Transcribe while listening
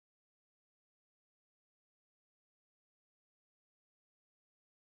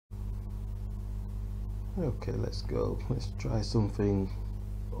Okay, let's go. Let's try something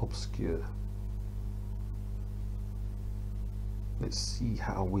obscure. Let's see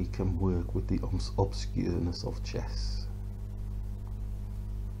how we can work with the obscureness of chess.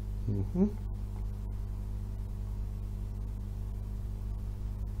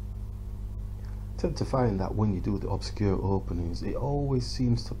 Tend to find that when you do the obscure openings, it always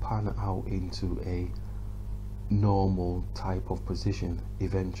seems to pan out into a normal type of position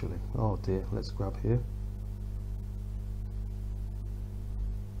eventually. Oh dear, let's grab here.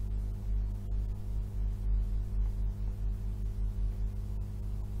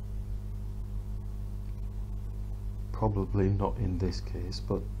 Probably not in this case,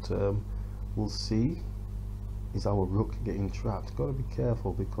 but we'll see. Is our rook getting trapped? Got to be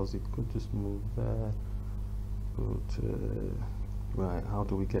careful because it could just move there. But right, how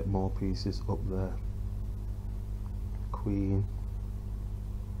do we get more pieces up there? Queen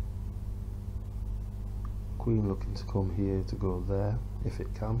looking to come here to go there if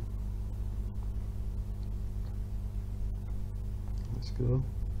it can. Let's go.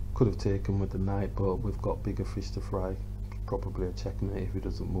 Could have taken with the knight, but we've got bigger fish to fry. Probably a checkmate if he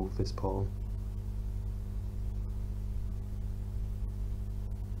doesn't move this pawn.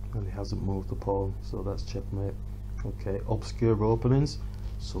 And he hasn't moved the pawn, so that's checkmate. Okay, obscure openings,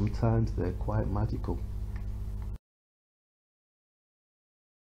 sometimes they're quite magical.